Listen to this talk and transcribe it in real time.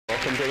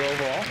Welcome to the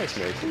Oval Office,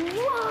 Macey.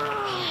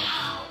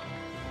 Wow!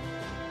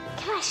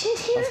 Can I sit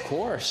here? Of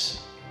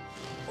course.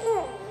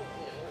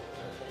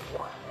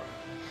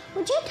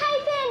 Would you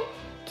type in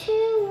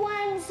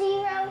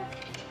 210?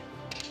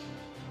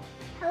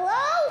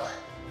 Hello?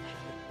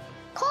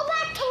 Call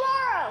back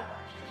tomorrow.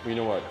 You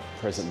know what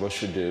President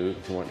Bush would do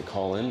if he wanted to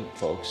call in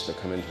folks to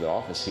come into the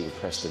office? He would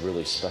press the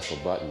really special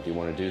button. Do you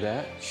want to do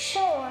that?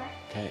 Sure.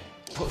 Okay.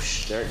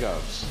 Push. There it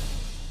goes.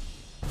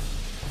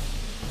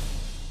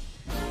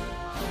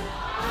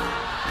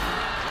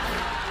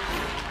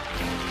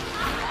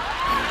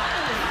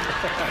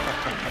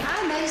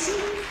 Hi, Macey.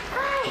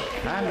 Hi.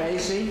 Hi,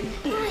 Macey.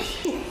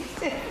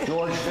 Hi.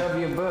 George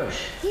W.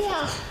 Bush.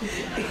 Yeah.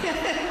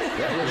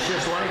 That looks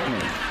just like me.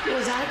 Do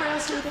his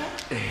eyebrows do that?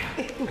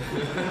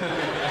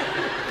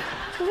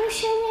 Can you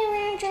show me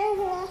around your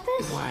Oval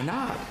Office? Why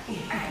not?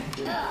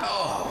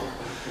 Oh,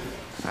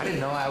 I didn't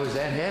know I was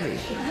that heavy.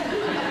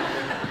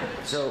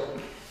 So,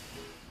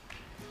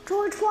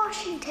 George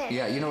Washington.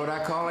 yeah, you know what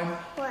I call him?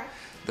 What?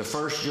 The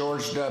first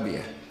George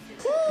W.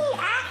 He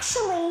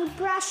actually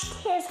brushed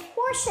his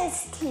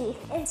horse's teeth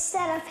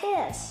instead of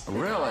his.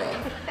 Really?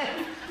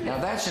 Now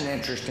that's an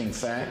interesting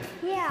fact.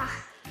 Yeah.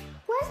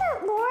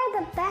 Wasn't Laura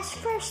the best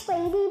first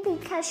lady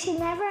because she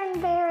never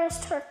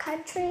embarrassed her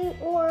country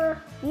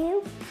or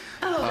you?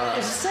 Oh, that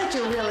is such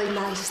a really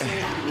nice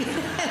thing.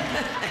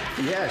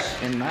 Yes,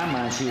 in my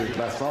mind, she was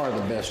by far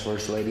the best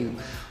first lady.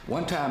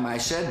 One time I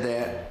said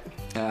that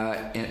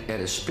at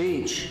a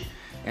speech,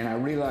 and I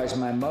realized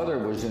my mother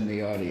was in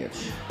the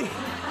audience.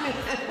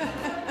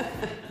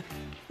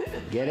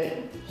 Get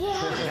it? Yeah.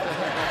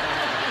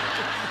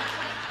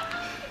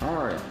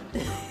 All right.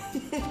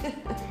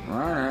 All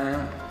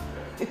right.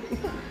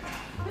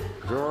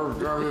 George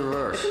W.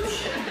 Bush.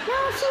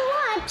 Now, if you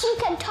want, you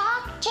can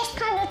talk. Just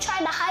kind of try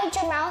to hide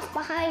your mouth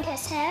behind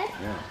his head.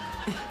 Yeah.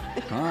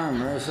 Hi,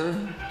 Macey.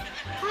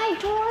 Hi,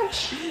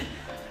 George.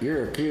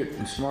 You're a cute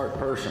and smart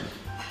person.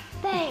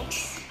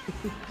 Thanks.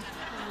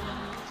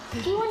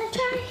 Do you want to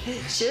try?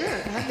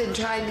 Sure, I've been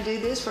trying to do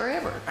this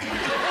forever.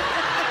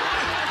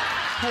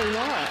 Hey,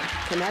 Laura,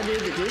 can I do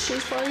the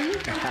dishes for you?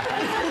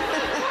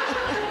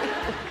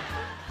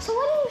 So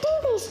what do you do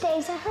these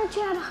days? I heard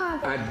you had a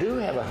hobby. I do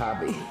have a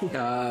hobby.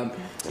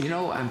 You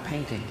know, I'm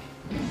painting.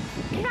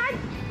 Can I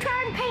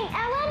try and paint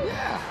Ellen?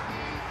 Yeah.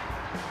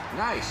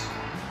 Nice.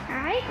 All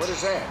right. What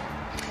is that?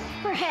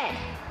 Her head.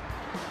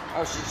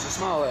 Oh, she's a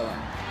small Ellen.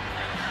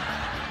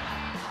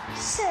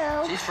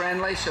 So... She's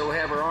friendly. She'll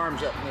have her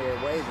arms up in the air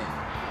waving.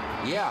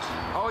 Yeah.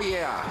 Oh,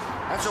 yeah.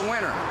 That's a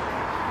winner.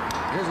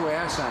 Here's the way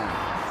I sign it.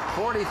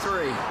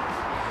 43.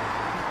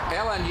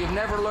 Ellen, you've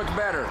never looked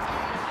better.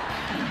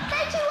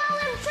 Thank you,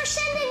 Ellen, for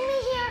sending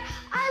me here.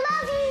 I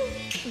love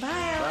you.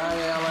 Bye, Ellen.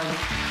 Bye, Ellen.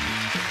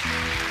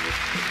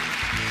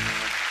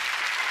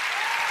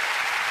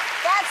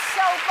 That's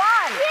so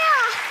fun.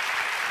 Yeah.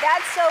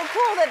 That's so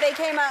cool that they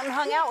came out and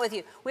hung out with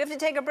you. We have to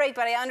take a break,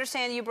 but I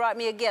understand you brought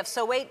me a gift.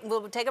 So wait,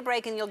 we'll take a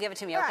break and you'll give it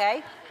to me,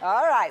 okay?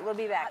 All right, we'll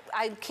be back.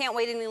 I can't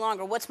wait any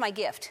longer. What's my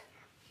gift?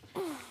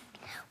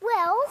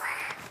 Well,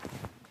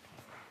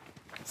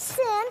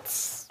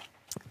 since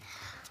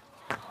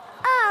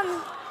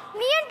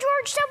me and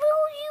George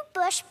W.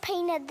 Bush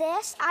painted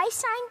this, I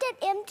signed it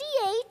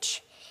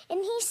MDH,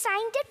 and he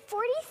signed it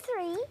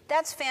 43.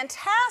 That's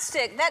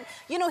fantastic. That,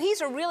 you know,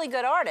 he's a really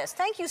good artist.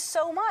 Thank you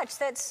so much.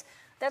 That's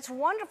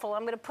wonderful.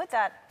 I'm going to put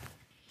that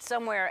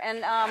somewhere.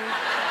 And